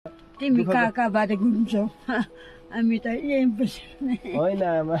तिमी कहाँबाट घुम्छौ हामी त यही बस्ने होइन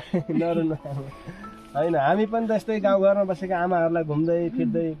आमा नरुनु होइन हामी पनि त यस्तै गाउँघरमा बसेका आमाहरूलाई घुम्दै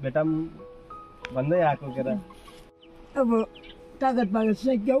फिर्दै भेटौँ भन्दै आएको के र अब तागत बागत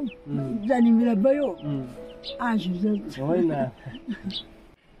सक्यौ जाने बेला भयो होइन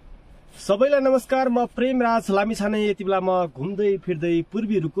सबैलाई नमस्कार म प्रेम राज लामिछाने यति बेला म घुम्दै फिर्दै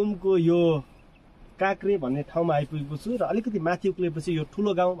पूर्वी रुकुमको यो काक्रे भन्ने ठाउँमा आइपुगेको छु र अलिकति माथि उक्लेपछि यो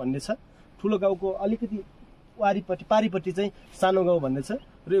ठुलो गाउँ भन्ने छ ठुलो गाउँको अलिकति वारिपट्टि पारिपट्टि चाहिँ सानो गाउँ भन्ने छ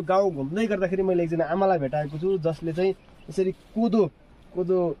र यो गाउँ घुम्दै गर्दाखेरि मैले एकजना आमालाई भेटाएको छु जसले चाहिँ यसरी कोदो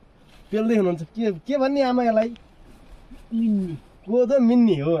पेल्दै हुनुहुन्छ के भन्ने आमा यसलाई मिन्ने कोदो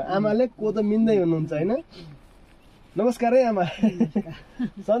मिन्ने हो आमाले कोदो मिन्दै हुनुहुन्छ हैन नमस्कार है आमा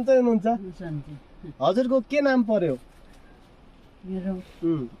सन्चै हुनुहुन्छ हजुरको के नाम पर्यो मेरो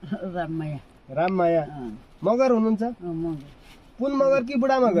राममाया राममाया मगर हुनुहुन्छ पुन मगर कि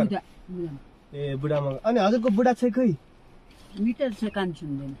बुढा मगर ए बुढा मगर अनि हजुरको बुढा चाहिँ खै मिटर छ कान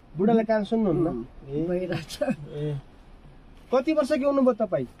सुन्दैन बुढाले कान सुन्नुहुन्न ए भइरहेछ ए कति वर्षको हुनुभयो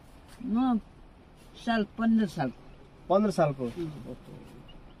तपाईँ म 15 सालको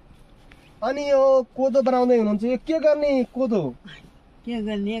अनि यो कोदो बनाउँदै हुनुहुन्छ यो के गर्ने कोदो के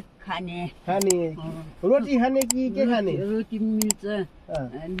गर्ने खाने रोटी खाने कि के खाने रोटी मिल्छ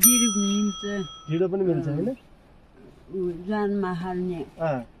ढिँडो पनि मिल्छ हैन जानमा हाल्ने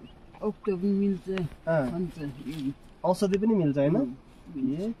ओक्टो पनि मिल्छ औषधि पनि मिल्छ हैन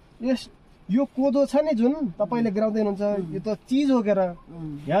यो कोदो छ नि जुन तपाईले गिराउँदै हुनुहुन्छ यो त चीज हो के र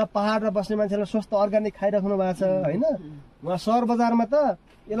यहाँ पहाडमा बस्ने मान्छेलाई स्वस्थ अर्गानिक खाइराख्नु भएको छ हैन वहाँ सहर बजारमा त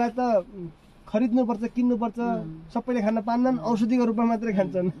यसलाई त खरिद्नु पर्छ किन्नु पर्छ सबैले खान पाउँदैन औषधिको रूपमा मात्रै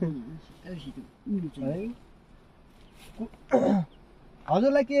खान्छन्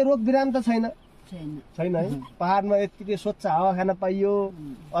हजुरलाई के रोग बिराम त छैन है पहाडमा यतिकै स्वच्छ हावा खान पाइयो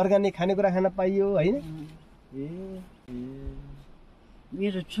अर्गानिक खानेकुरा खान पाइयो हैन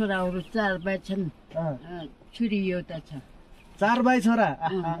मेरो छोराहरू 4 भाइ छन् छोरी एउटा छ 4 भाइ छोरा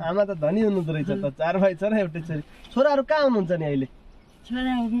आमा त धनी हुनुहुँदो रहेछ त 4 भाइ छोरा एउटै छोरी छोराहरू कहाँ हुनुहुन्छ नि अहिले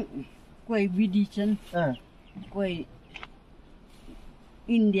छोराहरू कोही विदेश छन् कोही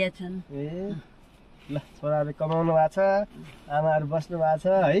इन्डिया छन् ए ल छोराहरू कमाउनु भएको छ आमाहरू बस्नु भएको छ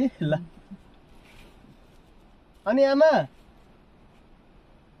है ल अनि आमा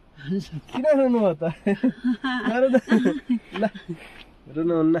किन रुनुभयो त ल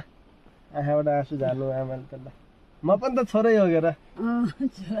रुनुहुन्न आँखाबाट आँसु झार्नु आमाले त ल म पनि त छोरै हो के र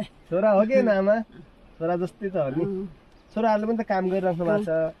छोरा हो कि आमा छोरा जस्तै त हो नि छोराहरूले पनि त काम गरिराख्नु भएको छ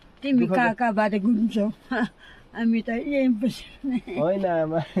तिमी कहाँबाट घुम्छौ हामी त यही बस्ने होइन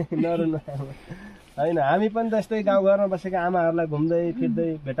आमा नरुनु आमा होइन हामी पनि त यस्तै गाउँघरमा बसेका आमाहरूलाई घुम्दै फिर्दै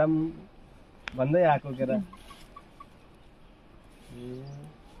भेटौँ भन्दै आएको के र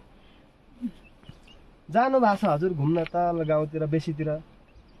जानु भएको छ हजुर घुम्न त गाउँतिर बेसीतिर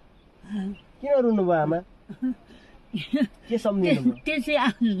किन रुनुभयो आमा के सम्झिनु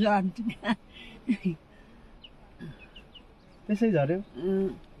त्यसै झर्यो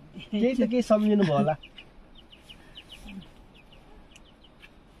केही त केही सम्झिनु भयो होला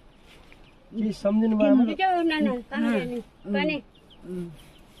केही सम्झिनु भयो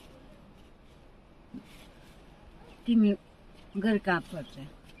तिमी घर कहाँ पर्छ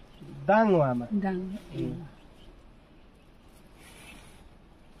दाङ हो आमा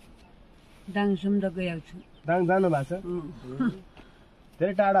दाङसम्म त गएको छु दाङ जानु भएको छ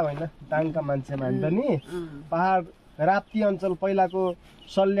धेरै टाढा होइन दाङका मान्छे मान्छ नि पहाड राप्ती अञ्चल पहिलाको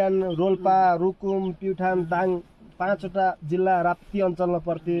सल्यान रोल्पा रुकुम प्युठान दाङ 5वटा जिल्ला राप्ती अञ्चलमा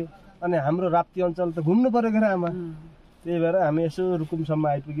पर्थे अनि हाम्रो राप्ती अञ्चल त घुम्नु पर्यो के आमा त्यही भएर हामी यसो रुकुमसम्म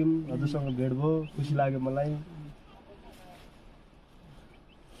आइपुग्यौँ हजुरसँग भेट भयो खुसी लाग्यो मलाई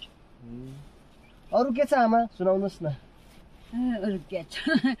अरू के छ आमा सुनाउनुहोस् न अरू के छ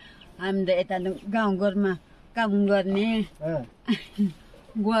हामी त यता गाउँघरमा काम गर्ने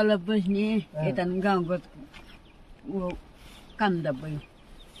गुवाला बस्ने यता गाउँघर काम त भयो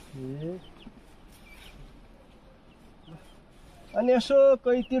अनि यसो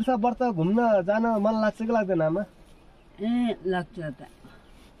कोही तीर्थ व्रत घुम्न जान मन लाग्छ कि लाग्दैन आमा लाग्छ त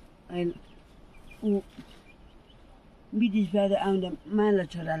विदेशबाट आउँदा माला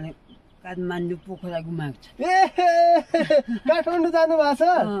छोराले काठमाडौँ पोखरा घुमाएको छ काठमाडौँ जानु भएको छ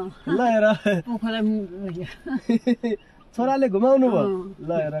ल हेर पोखरा छोराले घुमाउनु भयो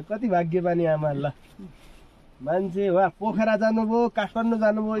ल हेर कति भाग्यमानी आमा ल मान्छे वा पोखरा जानुभयो काठमाडौँ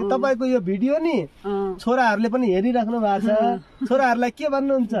जानुभयो तपाईँको यो भिडियो नि छोराहरूले पनि हेरिराख्नु भएको छ छोराहरूलाई के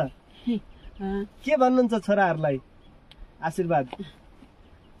भन्नुहुन्छ छोराहरूलाई आशीर्वाद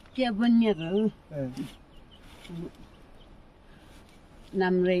के भन्ने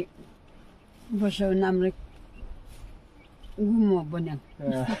राम्रै बसाउ नाम्रे गुमो बन्या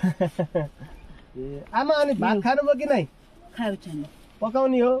आमा अनि भात खानुभयो कि नै खाउँछ नि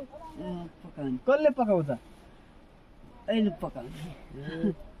पकाउने हो पकाउने कसले पकाउँछ अहिले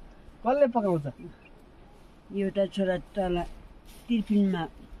पकाउने कसले पकाउँछ एउटा छोरा तल तिर्पिनमा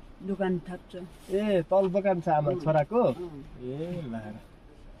दोकान थाप्छ ए तल दोकान छ आमा छोराको ए ल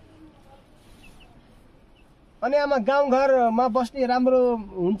अनि आमा गाउँघरमा बस्ने राम्रो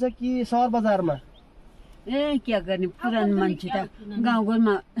हुन्छ कि सहर बजारमा ए क्या गर्ने पुरानो मान्छे त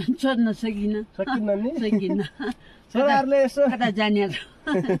गाउँघरमा छोड्न सकिन नि सकिन छोराहरूले यसो कता जाने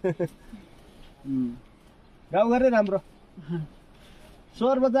गाउँघरै राम्रो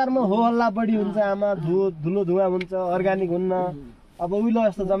सहर बजारमा हो हल्ला बढी हुन्छ आमा धुलो धुवा हुन्छ अर्ग्यानिक हुन्न अब उहिले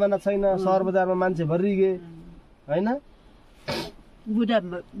जस्तो जमाना छैन सहर बजारमा मान्छे भरिगे होइन बुढा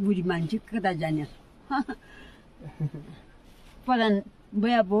बुढी मान्छे कता जाने परान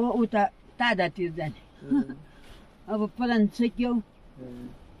बया भयो उता तादातिर जाने अब परान सकियो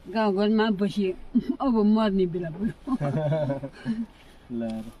गाउँघरमा बसी अब मर्ने बेला भयो ल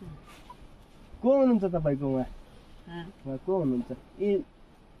को हुनुहुन्छ तपाईँको उहाँ को हुनुहुन्छ ए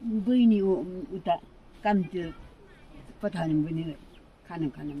बहिनी हो उता कामतिर पठाउने बहिनी खाना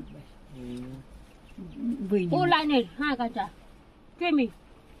बहिनी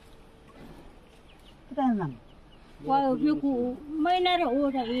महिना रे ओ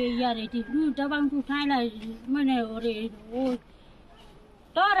यारे ती दबाङ तु थाइलाई महिना रे ओ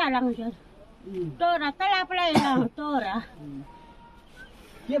तोरा लाग्छ तोरा तलापलाई तोरा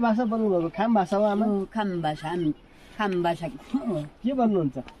के भाषा बोल्नुभएको खाम भाषा हो आमा खाम भाषा के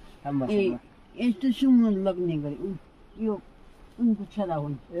भन्नुहुन्छ खाम भाषामा यस्तो सुँगुर लग्ने गरे यो उनको छोरा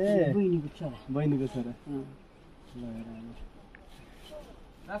हुन् बहिनीको छोरा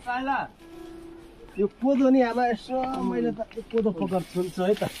यो कोदो नि आमा यसो मैले त कोदो पकाएर छुन्छु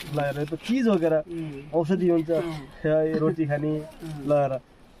है त लगाएर त चिज होकेर औषधि हुन्छ रोटी खाने लगाएर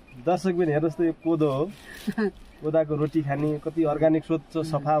दर्शक पनि हेर्नुहोस् त यो कोदो हो कोदाको रोटी खाने कति अर्ग्यानिक स्वच्छ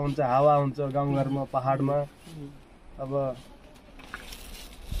सफा हुन्छ हावा हुन्छ गाउँघरमा पहाडमा अब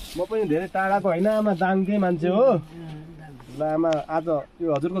म पनि धेरै टाढाको होइन आमा दाङकै मान्छे हो ल आमा आज यो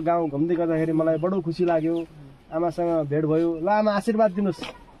हजुरको गाउँ घुम्दै गर्दाखेरि मलाई बडो खुसी लाग्यो आमासँग भेट भयो ल आमा आशीर्वाद दिनुहोस्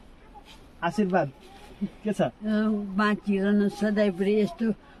आशीर्वाद के छ बाँचिरहनु सधैँभरि यस्तो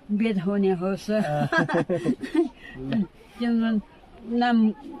भेट हुने होस् तिम्रो नाम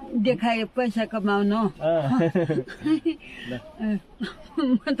देखाए पैसा कमाउनु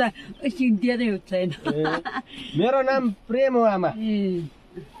म त धेरै छैन मेरो नाम प्रेम हो आमा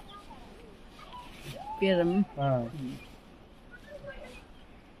प्रेम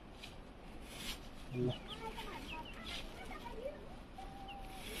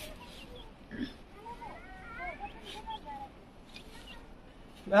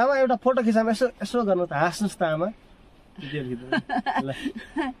आमा एउटा फोटो खिचाम यसो यसो गर्नु त हाँस्नुहोस् त आमा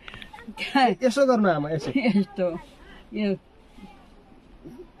यसो गर्नु आमा यसो यस्तो यो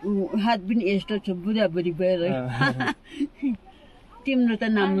हात पनि यस्तो छ बुढाबुढी भएर तिम्रो त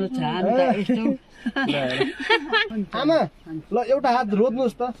राम्रो छ अन्त यस्तो आमा ल एउटा हात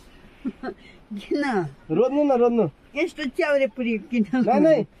रोज्नुहोस् त किन रोज्नु यस्तो च्याउरे पुरी किन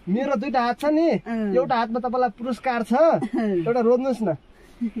नै मेरो दुईटा हात छ नि एउटा हातमा तपाईँलाई पुरस्कार छ एउटा रोज्नुहोस् न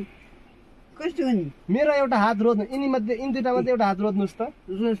कस्तो मेरो एउटा हात रोज्नु यिनी दुईटा मध्ये एउटा हात रोज्नुहोस् त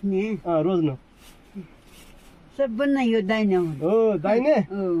रोज्ने रोज्नु सबभन्दा यो दाहिने हो दाहिने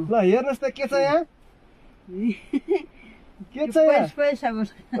ल हेर्नुहोस् त के छ यहाँ के छ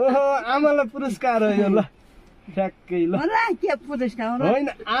ओहो आमालाई पुरस्कार हो यो ल ठ्याक्कै ल के पुरस्कार होइन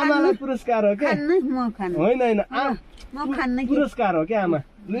आमालाई पुरस्कार हो क्या होइन पुरस्कार हो क्या आमा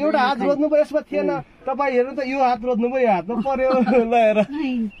एउटा हात रोज्नुभयो यसमा थिएन तपाईँ हेर्नु त यो हात रोज्नुभयो यो हातमा पर्यो ल हेर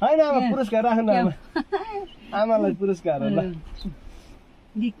होइन आमा पुरस्कार राख्नु आमा आमालाई पुरस्कार हो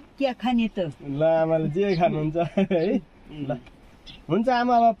ल के खाने त ल आमाले जे खानुहुन्छ है ल हुन्छ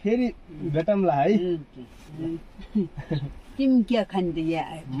आमा अब फेरि भेटौँला है तिमी के खाने त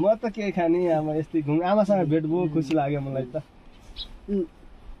यहाँ म त के खाने आमा यस्तै आमासँग भेट भयो खुसी लाग्यो मलाई त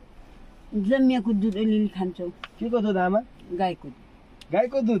जमिएको दुध अलिअलि खान्छौ के को दुध आमा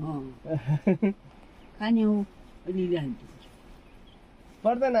गाईको दुध खाने हो अलिअलि खान्छ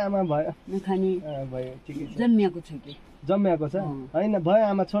पर्दैन आमा भयो नखाने भयो ठिकै छ जम्मिएको छ छ होइन भयो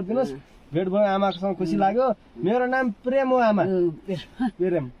आमा छोडिदिनुहोस् भेट भयो आमासँग खुसी लाग्यो मेरो नाम प्रेम हो आमा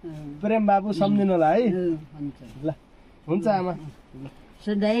प्रेम बाबु सम्झिनु होला है ल हुन्छ आमा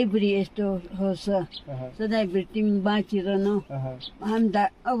सधैँभरि यस्तो होस् सधैँभरि तिमी बाँचिरहनु हामी त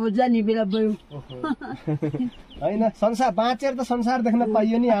अब जाने बेला भयो होइन संसार बाँचेर त संसार देख्न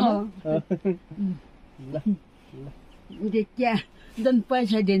पाइयो नि आमा क्या झन्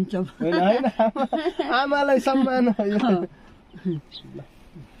पैसा दिन्छौँ होइन होइन आमालाई सम्मान हो यो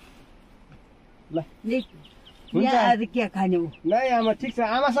ल हुन्छ आज के खाने हो नै आमा ठिक छ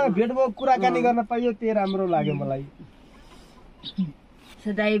आमासँग भेट भयो कुराकानी गर्न पाइयो त्यही राम्रो लाग्यो मलाई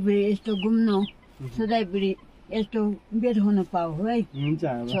सधैँभरि यस्तो घुम्नु सधैँभरि यस्तो भेट हुन पाऊ है हुन्छ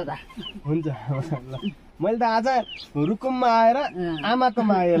आमा छोरा हुन्छ ल मैले त आज रुकुममा आएर आमाको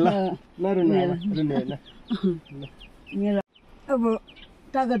माया ल नरुनु आमा रुनु होइन मेरो अब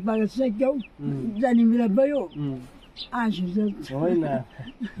तागत पागत सक्यौ जाने बेला भयो आँसु होइन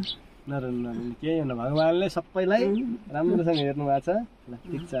नरुनु नरुनु केही हुन भगवान्ले सबैलाई राम्रोसँग हेर्नु भएको छ ल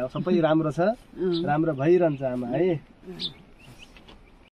ठिक छ अब सबै राम्रो छ राम्रो भइरहन्छ आमा है